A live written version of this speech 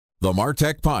The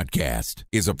MarTech Podcast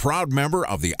is a proud member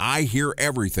of the I Hear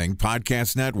Everything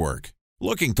Podcast Network.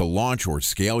 Looking to launch or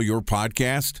scale your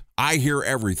podcast? I Hear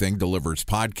Everything delivers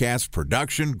podcast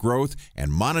production, growth,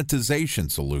 and monetization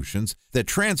solutions that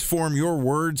transform your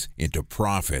words into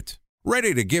profit.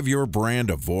 Ready to give your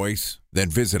brand a voice? Then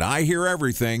visit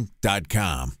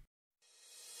iheareverything.com.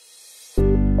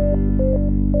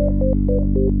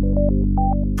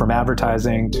 From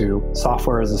advertising to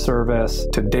software as a service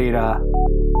to data.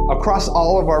 Across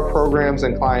all of our programs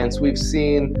and clients, we've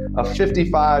seen a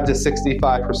 55 to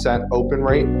 65% open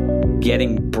rate.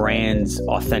 Getting brands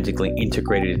authentically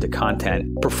integrated into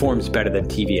content performs better than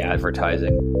TV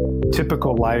advertising.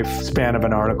 Typical lifespan of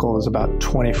an article is about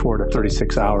 24 to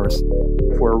 36 hours.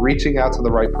 If we're reaching out to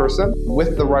the right person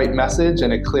with the right message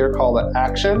and a clear call to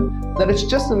action, then it's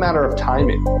just a matter of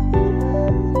timing.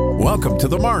 Welcome to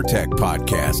the MarTech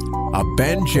Podcast, a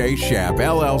Ben J. Schaap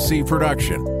LLC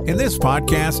production. In this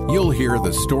podcast, you'll hear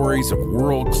the stories of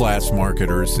world-class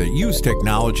marketers that use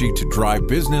technology to drive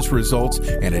business results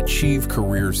and achieve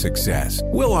career success.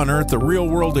 We'll unearth the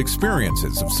real-world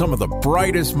experiences of some of the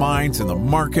brightest minds in the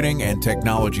marketing and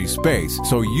technology space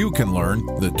so you can learn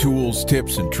the tools,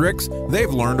 tips, and tricks they've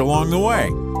learned along the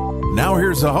way. Now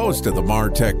here's the host of the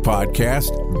MarTech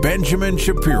Podcast, Benjamin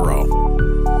Shapiro.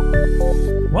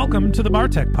 Welcome to the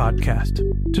MarTech Podcast.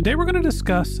 Today we're going to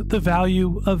discuss the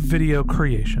value of video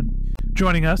creation.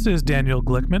 Joining us is Daniel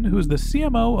Glickman, who is the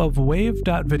CMO of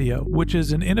Wave.video, which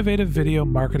is an innovative video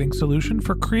marketing solution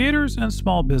for creators and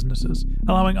small businesses,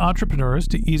 allowing entrepreneurs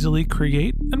to easily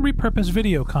create and repurpose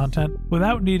video content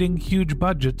without needing huge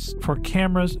budgets for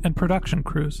cameras and production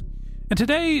crews. And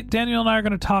today, Daniel and I are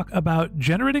going to talk about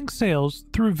generating sales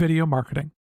through video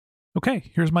marketing.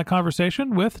 Okay, here's my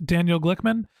conversation with Daniel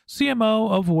Glickman, CMO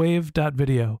of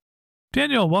Wave.video.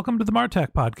 Daniel, welcome to the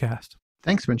MarTech Podcast.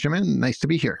 Thanks, Benjamin. Nice to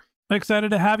be here.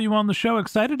 Excited to have you on the show.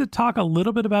 Excited to talk a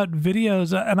little bit about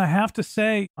videos. And I have to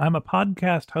say, I'm a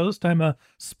podcast host. I'm a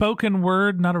spoken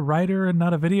word, not a writer and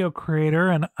not a video creator,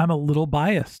 and I'm a little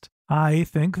biased. I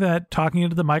think that talking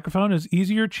into the microphone is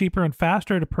easier, cheaper, and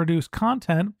faster to produce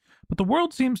content, but the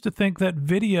world seems to think that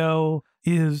video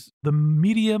is the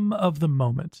medium of the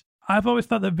moment. I've always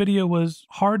thought that video was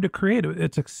hard to create.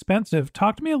 It's expensive.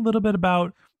 Talk to me a little bit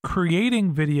about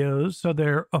creating videos so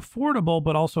they're affordable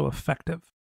but also effective.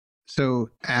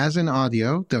 So as in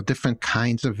audio, there are different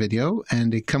kinds of video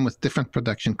and they come with different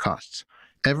production costs.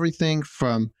 Everything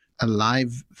from a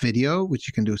live video, which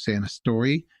you can do, say, in a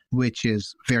story, which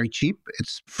is very cheap,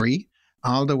 it's free,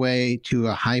 all the way to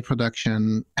a high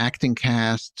production acting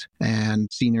cast and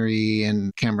scenery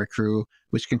and camera crew,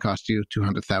 which can cost you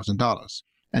 $200,000.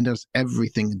 And there's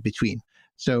everything in between.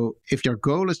 So if your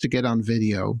goal is to get on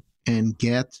video and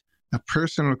get a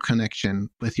personal connection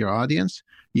with your audience,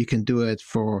 you can do it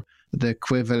for the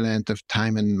equivalent of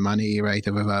time and money, right,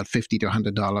 of about $50 to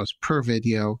 $100 per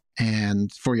video.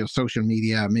 And for your social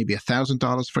media, maybe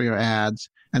 $1,000 for your ads,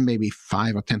 and maybe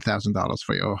 $5,000 or $10,000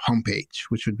 for your homepage,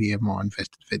 which would be a more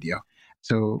invested video.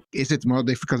 So is it more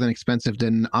difficult and expensive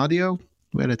than audio?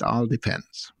 Well, it all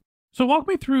depends. So walk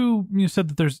me through, you said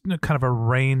that there's kind of a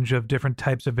range of different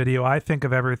types of video. I think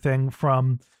of everything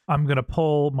from I'm going to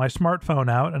pull my smartphone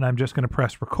out and I'm just going to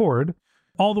press record,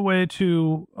 all the way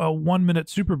to a 1-minute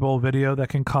Super Bowl video that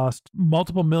can cost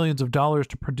multiple millions of dollars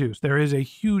to produce. There is a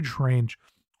huge range.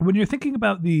 When you're thinking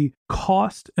about the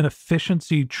cost and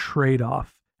efficiency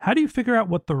trade-off, how do you figure out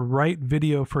what the right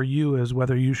video for you is,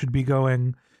 whether you should be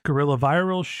going guerrilla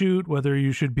viral shoot, whether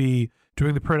you should be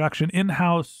doing the production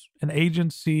in-house, an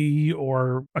agency,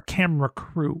 or a camera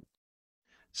crew?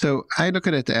 So I look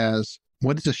at it as,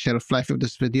 what is the shelf life of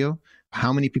this video?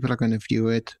 How many people are going to view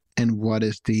it? And what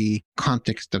is the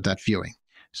context of that viewing?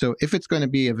 So if it's going to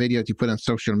be a video that you put on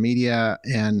social media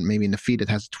and maybe in the feed it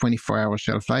has a 24-hour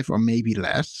shelf life or maybe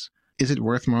less, is it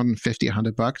worth more than $50,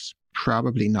 $100?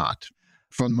 Probably not.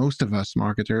 For most of us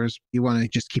marketers, you want to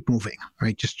just keep moving,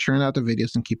 right? Just churn out the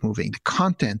videos and keep moving. The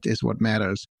content is what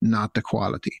matters, not the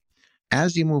quality.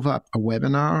 As you move up a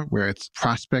webinar where it's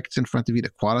prospects in front of you, the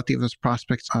quality of those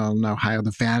prospects are now higher,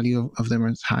 the value of them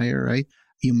is higher, right?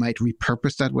 You might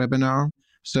repurpose that webinar.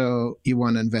 So you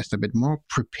want to invest a bit more,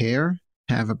 prepare,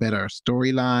 have a better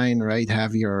storyline, right?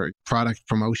 Have your product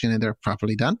promotion in there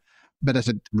properly done. But does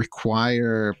it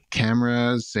require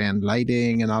cameras and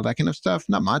lighting and all that kind of stuff?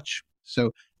 Not much.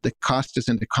 So the cost is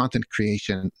in the content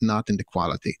creation, not in the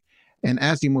quality. And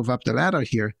as you move up the ladder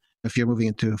here, if you're moving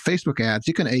into Facebook ads,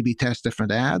 you can A/B test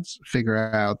different ads, figure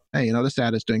out, hey, this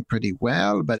ad is doing pretty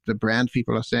well, but the brand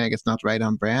people are saying it's not right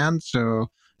on brand. So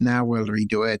now we'll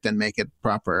redo it and make it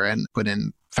proper and put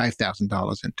in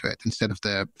 $5,000 into it instead of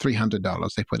the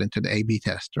 $300 they put into the A/B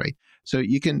test, right? So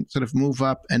you can sort of move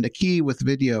up. And the key with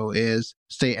video is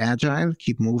stay agile,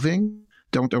 keep moving,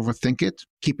 don't overthink it,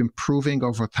 keep improving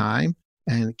over time,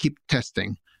 and keep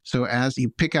testing. So as you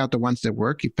pick out the ones that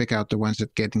work, you pick out the ones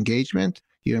that get engagement,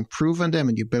 you improve on them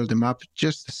and you build them up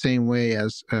just the same way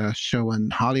as a show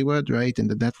in Hollywood, right? In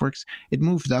the networks, it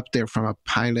moved up there from a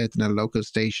pilot in a local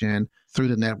station through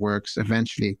the networks.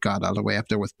 Eventually it got all the way up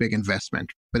there with big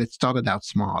investment, but it started out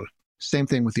small. Same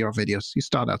thing with your videos. You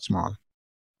start out small.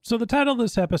 So the title of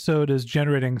this episode is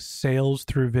Generating Sales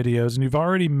Through Videos, and you've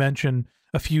already mentioned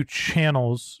a few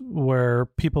channels where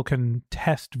people can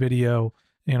test video.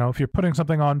 You know, if you're putting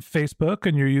something on Facebook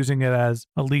and you're using it as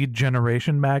a lead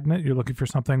generation magnet, you're looking for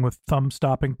something with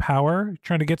thumb-stopping power, you're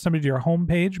trying to get somebody to your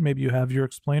homepage, maybe you have your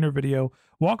explainer video.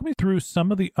 Walk me through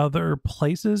some of the other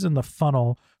places in the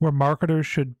funnel where marketers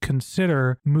should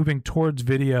consider moving towards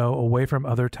video away from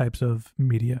other types of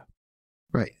media.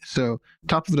 Right. So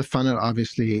top of the funnel,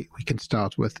 obviously, we can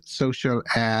start with social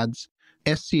ads,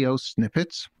 SEO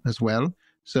snippets as well.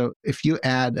 So if you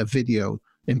add a video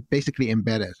and basically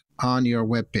embed it on your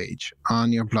web page,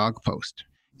 on your blog post,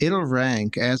 it'll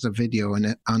rank as a video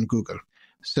on Google.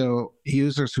 So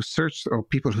users who search or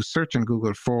people who search on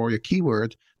Google for your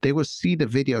keyword, they will see the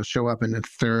video show up in the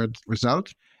third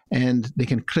result and they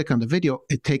can click on the video.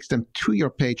 It takes them to your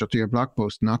page or to your blog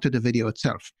post, not to the video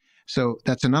itself. So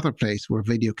that's another place where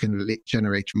video can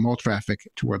generate more traffic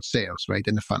towards sales, right,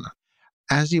 in the funnel.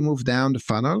 As you move down the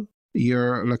funnel,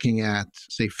 you're looking at,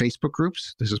 say, Facebook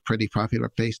groups. This is a pretty popular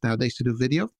place nowadays to do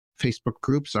video. Facebook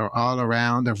groups are all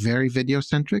around. They're very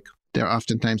video-centric. They're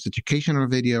oftentimes educational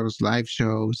videos, live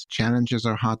shows. Challenges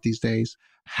are hot these days.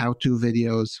 How-to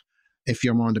videos. If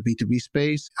you're more in the B2B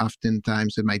space,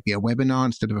 oftentimes it might be a webinar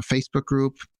instead of a Facebook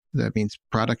group. That means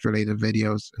product-related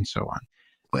videos and so on.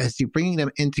 As you're bringing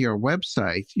them into your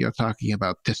website, you're talking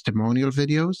about testimonial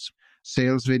videos,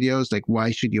 sales videos, like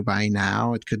why should you buy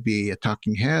now? It could be a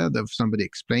talking head of somebody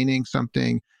explaining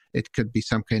something. It could be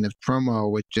some kind of promo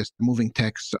with just moving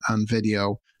text on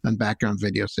video and background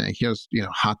video saying, here's,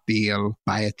 hot deal,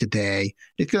 buy it today.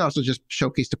 It could also just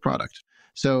showcase the product.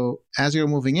 So as you're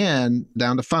moving in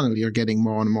down the funnel, you're getting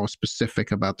more and more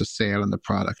specific about the sale and the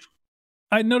product.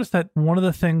 I noticed that one of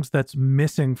the things that's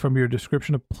missing from your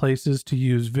description of places to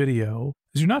use video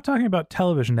is you're not talking about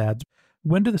television ads.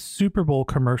 When do the Super Bowl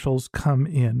commercials come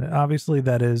in? Obviously,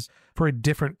 that is for a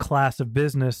different class of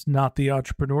business, not the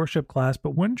entrepreneurship class,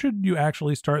 but when should you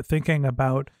actually start thinking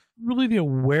about really the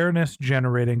awareness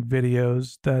generating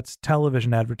videos that's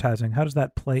television advertising? How does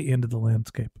that play into the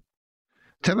landscape?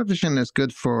 Television is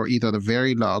good for either the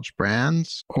very large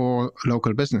brands or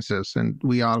local businesses. And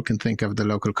we all can think of the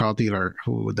local car dealer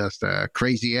who does the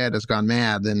crazy ad, has gone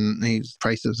mad and his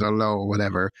prices are low or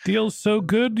whatever. Deal's so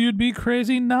good, you'd be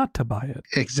crazy not to buy it.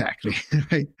 Exactly.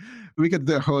 Right. We could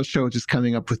the whole show just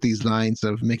coming up with these lines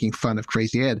of making fun of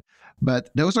crazy ad.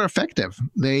 But those are effective.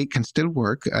 They can still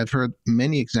work. I've heard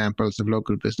many examples of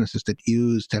local businesses that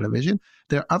use television.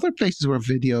 There are other places where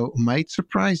video might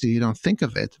surprise you. You don't think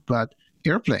of it, but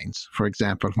airplanes, for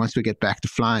example, once we get back to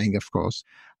flying, of course,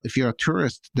 if you're a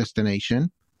tourist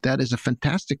destination, that is a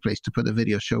fantastic place to put a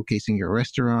video showcasing your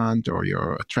restaurant or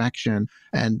your attraction.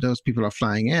 And those people are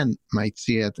flying in might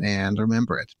see it and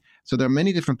remember it. So there are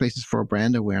many different places for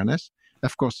brand awareness.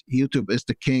 Of course, YouTube is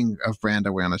the king of brand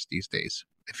awareness these days,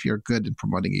 if you're good in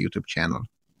promoting a YouTube channel.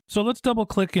 So let's double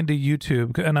click into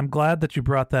YouTube. And I'm glad that you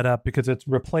brought that up because it's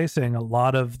replacing a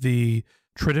lot of the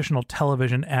traditional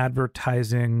television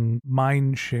advertising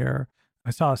mind share. I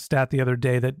saw a stat the other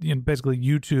day that basically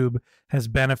YouTube has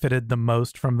benefited the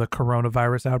most from the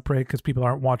coronavirus outbreak because people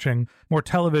aren't watching more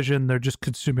television. They're just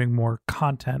consuming more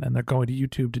content and they're going to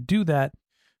YouTube to do that.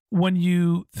 When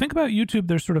you think about YouTube,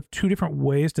 there's sort of two different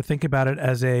ways to think about it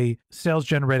as a sales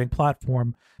generating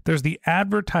platform. There's the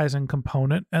advertising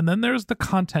component, and then there's the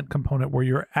content component where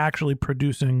you're actually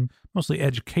producing mostly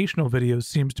educational videos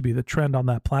seems to be the trend on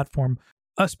that platform.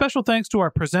 A special thanks to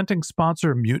our presenting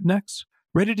sponsor, Mutinex.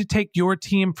 Ready to take your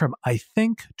team from I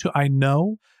think to I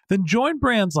know? Then join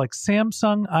brands like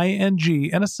Samsung, ING,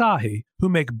 and Asahi who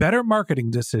make better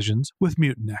marketing decisions with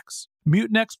Mutinex.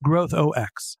 Mutinex Growth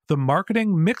OX, the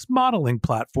marketing mix modeling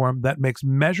platform that makes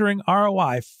measuring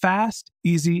ROI fast,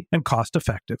 easy, and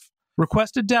cost-effective.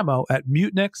 Request a demo at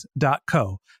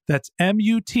mutinex.co. That's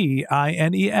MUTINEX.co.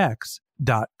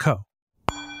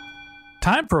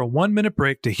 Time for a 1-minute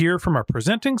break to hear from our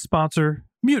presenting sponsor,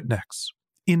 Mutinex.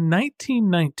 In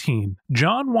 1919,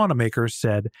 John Wanamaker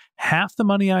said, "Half the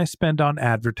money I spend on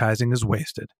advertising is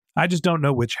wasted. I just don't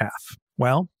know which half."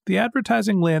 Well, the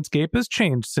advertising landscape has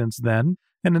changed since then.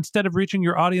 And instead of reaching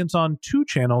your audience on 2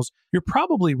 channels, you're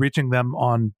probably reaching them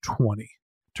on 20.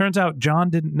 Turns out John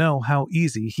didn't know how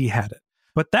easy he had it.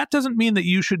 But that doesn't mean that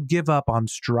you should give up on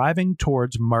striving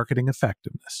towards marketing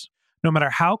effectiveness. No matter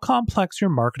how complex your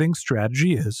marketing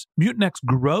strategy is, Mutinex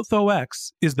Growth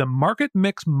OX is the market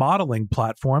mix modeling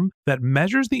platform that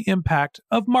measures the impact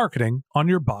of marketing on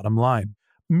your bottom line.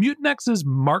 Mutinex's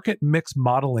market mix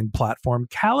modeling platform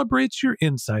calibrates your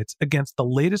insights against the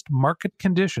latest market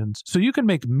conditions so you can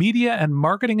make media and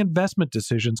marketing investment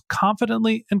decisions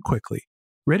confidently and quickly.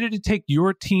 Ready to take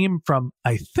your team from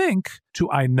I think to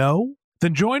I know?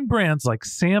 Then join brands like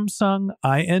Samsung,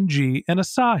 ING, and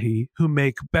Asahi who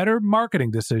make better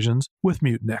marketing decisions with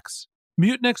Mutinex.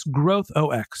 Mutinex Growth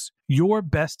OX. Your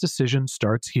best decision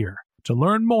starts here. To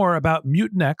learn more about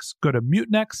Mutinex, go to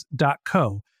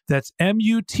mutinex.co. That's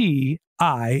MUTINEX.co.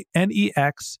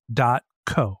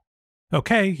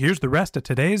 Okay, here's the rest of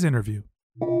today's interview.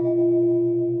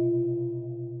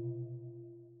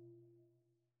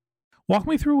 Walk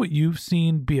me through what you've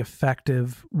seen be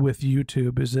effective with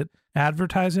YouTube. Is it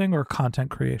advertising or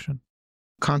content creation?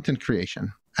 Content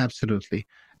creation, absolutely.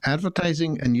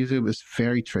 Advertising on YouTube is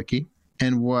very tricky.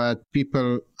 And what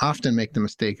people often make the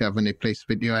mistake of when they place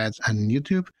video ads on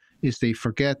YouTube is they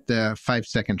forget the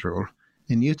 5-second rule.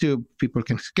 In YouTube, people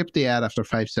can skip the ad after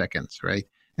 5 seconds, right?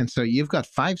 And so you've got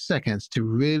 5 seconds to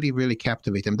really, really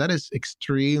captivate them. That is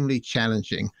extremely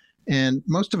challenging. And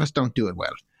most of us don't do it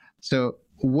well. So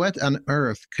what on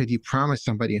earth could you promise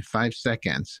somebody in 5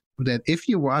 seconds that if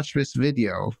you watch this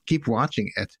video, keep watching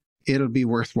it, it'll be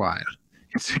worthwhile?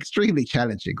 It's extremely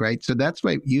challenging, right? So that's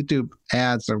why YouTube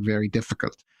ads are very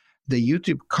difficult. The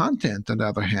YouTube content, on the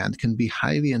other hand, can be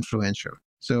highly influential.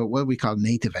 So what we call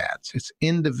native ads. It's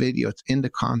in the video, it's in the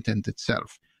content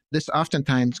itself. This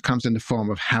oftentimes comes in the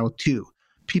form of how-to.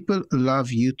 People love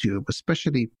YouTube,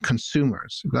 especially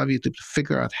consumers, love YouTube to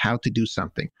figure out how to do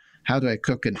something. How do I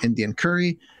cook an Indian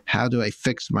curry? How do I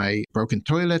fix my broken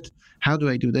toilet? How do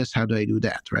I do this? How do I do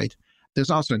that, right? There's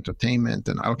also entertainment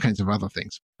and all kinds of other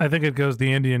things. I think it goes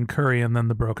the Indian curry and then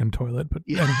the broken toilet, but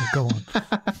anyway, go on.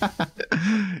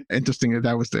 Interesting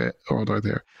that was the order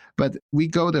there. But we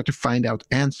go there to find out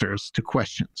answers to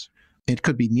questions. It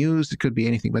could be news, it could be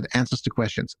anything, but answers to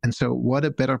questions. And so what a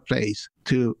better place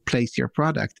to place your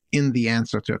product in the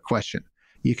answer to a question.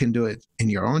 You can do it in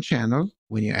your own channel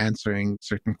when you're answering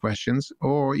certain questions,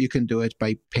 or you can do it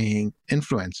by paying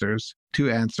influencers to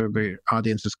answer the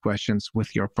audience's questions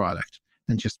with your product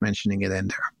and just mentioning it in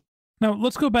there. Now,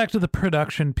 let's go back to the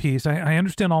production piece. I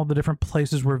understand all the different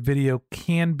places where video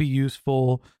can be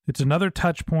useful. It's another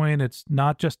touch point. It's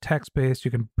not just text-based.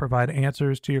 You can provide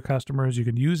answers to your customers. You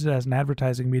can use it as an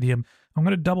advertising medium. I'm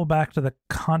going to double back to the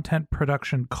content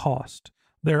production cost.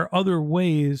 There are other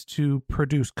ways to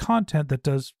produce content that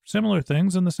does similar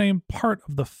things in the same part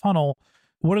of the funnel.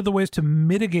 What are the ways to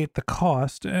mitigate the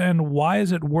cost, and why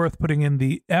is it worth putting in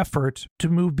the effort to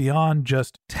move beyond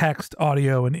just text,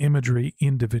 audio, and imagery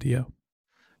into video?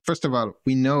 First of all,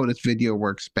 we know that video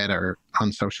works better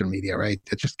on social media, right?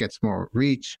 It just gets more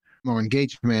reach, more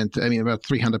engagement. I mean, about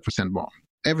 300% more.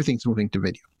 Everything's moving to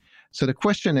video. So the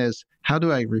question is, how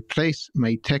do I replace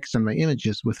my text and my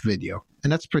images with video?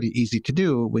 And that's pretty easy to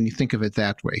do when you think of it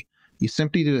that way. You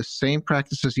simply do the same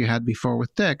practices you had before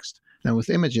with text and with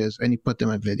images, and you put them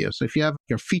in video. So if you have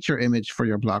your feature image for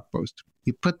your blog post,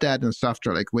 you put that in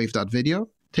software like Wave.video,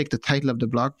 take the title of the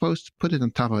blog post, put it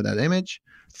on top of that image,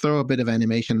 throw a bit of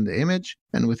animation in the image,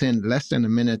 and within less than a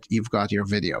minute, you've got your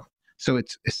video. So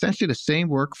it's essentially the same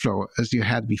workflow as you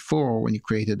had before when you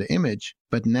created the image,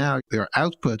 but now your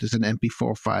output is an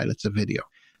MP4 file, it's a video.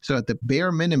 So at the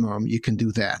bare minimum, you can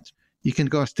do that. You can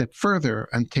go a step further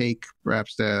and take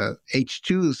perhaps the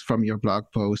H2s from your blog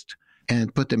post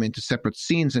and put them into separate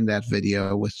scenes in that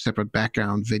video with separate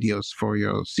background videos for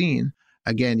your scene.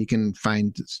 Again, you can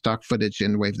find stock footage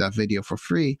in Wave.video for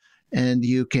free, and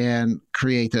you can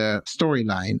create a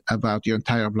storyline about your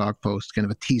entire blog post, kind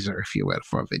of a teaser, if you will,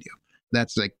 for a video.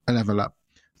 That's like a level up.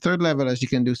 Third level is you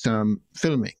can do some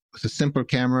filming. With a simple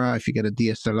camera, if you get a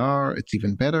DSLR, it's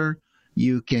even better.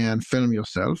 You can film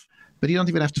yourself, but you don't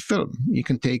even have to film. You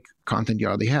can take content you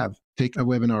already have. Take a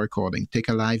webinar recording, take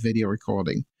a live video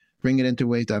recording, bring it into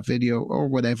Wave.video or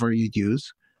whatever you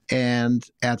use, and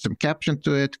add some caption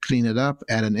to it, clean it up,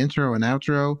 add an intro and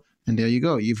outro, and there you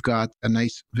go. You've got a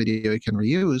nice video you can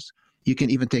reuse. You can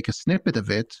even take a snippet of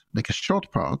it, like a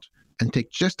short part, and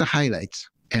take just the highlights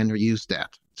and reuse that.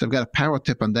 So I've got a power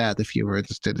tip on that if you were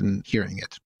interested in hearing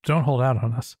it. Don't hold out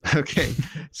on us. Okay.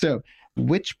 So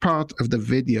which part of the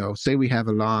video, say we have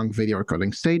a long video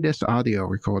recording, say this audio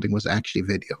recording was actually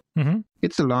video. Mm-hmm.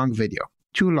 It's a long video,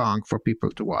 too long for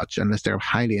people to watch unless they're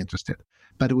highly interested.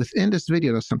 But within this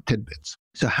video, there's some tidbits.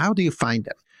 So how do you find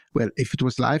them? Well, if it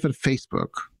was live on Facebook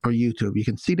or YouTube, you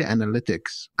can see the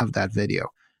analytics of that video.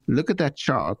 Look at that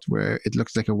chart where it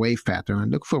looks like a wave pattern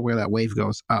and look for where that wave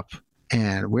goes up.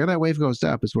 And where that wave goes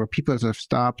up is where people have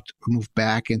stopped, moved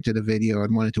back into the video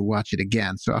and wanted to watch it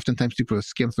again. So oftentimes people will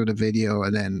skim through the video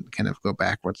and then kind of go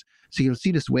backwards. So you'll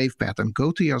see this wave pattern.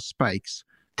 Go to your spikes,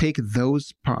 take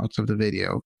those parts of the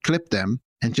video, clip them,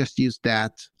 and just use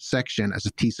that section as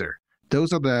a teaser.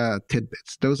 Those are the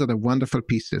tidbits. Those are the wonderful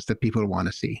pieces that people want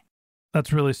to see.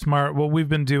 That's really smart. What we've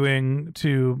been doing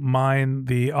to mine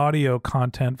the audio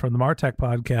content from the MarTech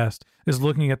podcast is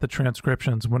looking at the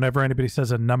transcriptions. Whenever anybody says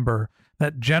a number,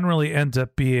 that generally ends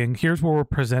up being, here's where we're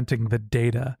presenting the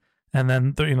data. And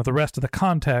then the rest of the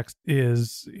context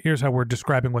is, here's how we're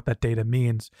describing what that data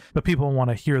means. But people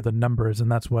want to hear the numbers,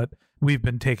 and that's what we've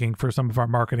been taking for some of our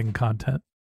marketing content.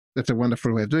 That's a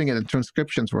wonderful way of doing it. And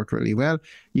transcriptions work really well.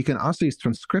 You can also use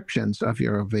transcriptions of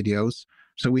your videos.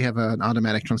 So we have an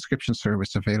automatic transcription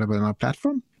service available on our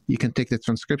platform. You can take the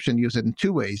transcription, use it in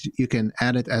two ways. You can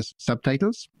add it as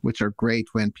subtitles, which are great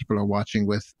when people are watching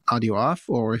with audio off,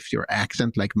 or if your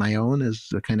accent, like my own,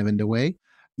 is kind of in the way.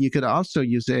 You could also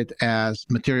use it as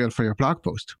material for your blog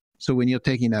post. So when you're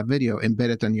taking that video, embed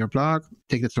it in your blog,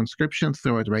 take the transcription,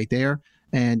 throw it right there,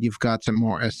 and you've got some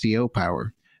more SEO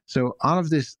power. So all of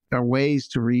this are ways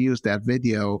to reuse that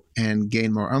video and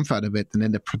gain more oomph out of it. And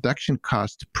then the production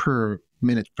cost per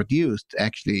minute produced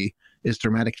actually is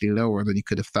dramatically lower than you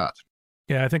could have thought.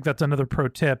 Yeah, I think that's another pro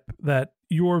tip, that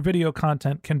your video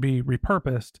content can be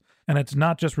repurposed. And it's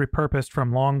not just repurposed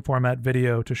from long format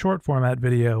video to short format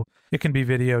video. It can be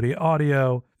video to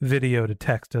audio, video to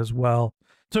text as well.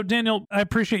 So Daniel, I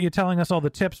appreciate you telling us all the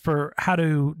tips for how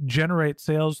to generate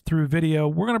sales through video.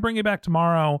 We're going to bring you back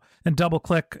tomorrow and double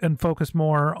click and focus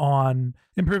more on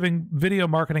improving video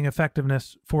marketing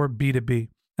effectiveness for B2B.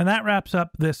 And that wraps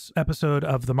up this episode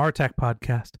of the MarTech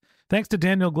podcast. Thanks to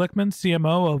Daniel Glickman,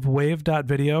 CMO of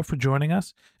Wave.video, for joining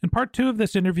us. In part 2 of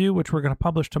this interview, which we're going to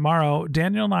publish tomorrow,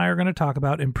 Daniel and I are going to talk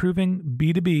about improving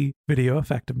B2B video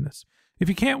effectiveness. If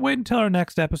you can't wait until our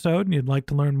next episode and you'd like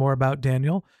to learn more about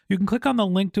Daniel, you can click on the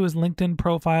link to his LinkedIn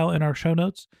profile in our show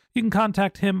notes. You can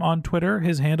contact him on Twitter.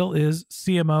 His handle is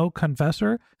CMO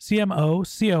Confessor,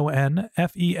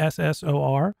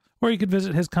 CMOCONFESSOR, or you could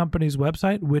visit his company's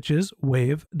website, which is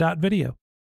Wave.video.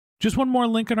 Just one more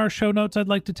link in our show notes I'd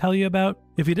like to tell you about.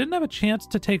 If you didn't have a chance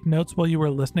to take notes while you were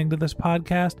listening to this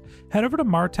podcast, head over to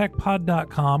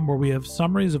martechpod.com, where we have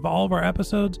summaries of all of our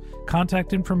episodes,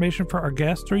 contact information for our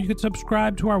guests, or you could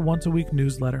subscribe to our once-a-week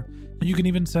newsletter. You can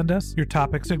even send us your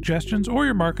topic suggestions or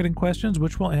your marketing questions,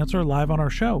 which we'll answer live on our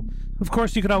show. Of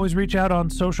course, you could always reach out on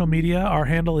social media. Our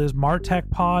handle is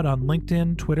MarTechPod on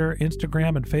LinkedIn, Twitter,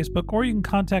 Instagram, and Facebook, or you can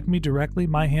contact me directly.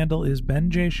 My handle is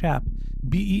BenJShap,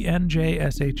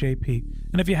 BenJShap.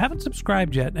 And if you haven't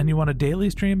subscribed yet and you want a daily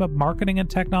stream of marketing and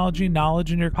technology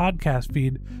knowledge in your podcast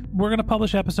feed, we're going to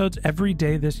publish episodes every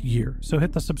day this year. So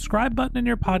hit the subscribe button in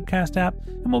your podcast app,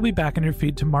 and we'll be back in your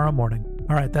feed tomorrow morning.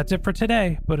 All right, that's it for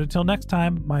today. But until next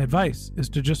time, my advice is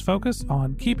to just focus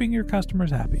on keeping your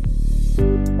customers happy.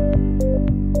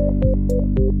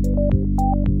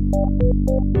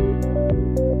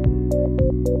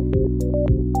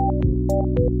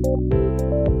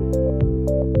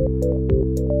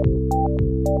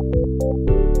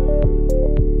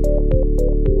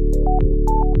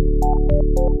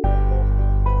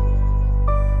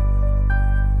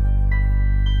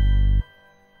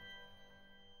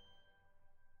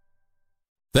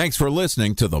 Thanks for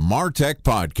listening to the MarTech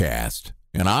Podcast,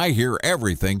 an I Hear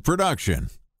Everything production.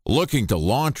 Looking to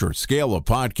launch or scale a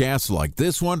podcast like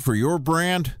this one for your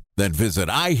brand? Then visit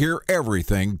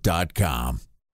iheareverything.com.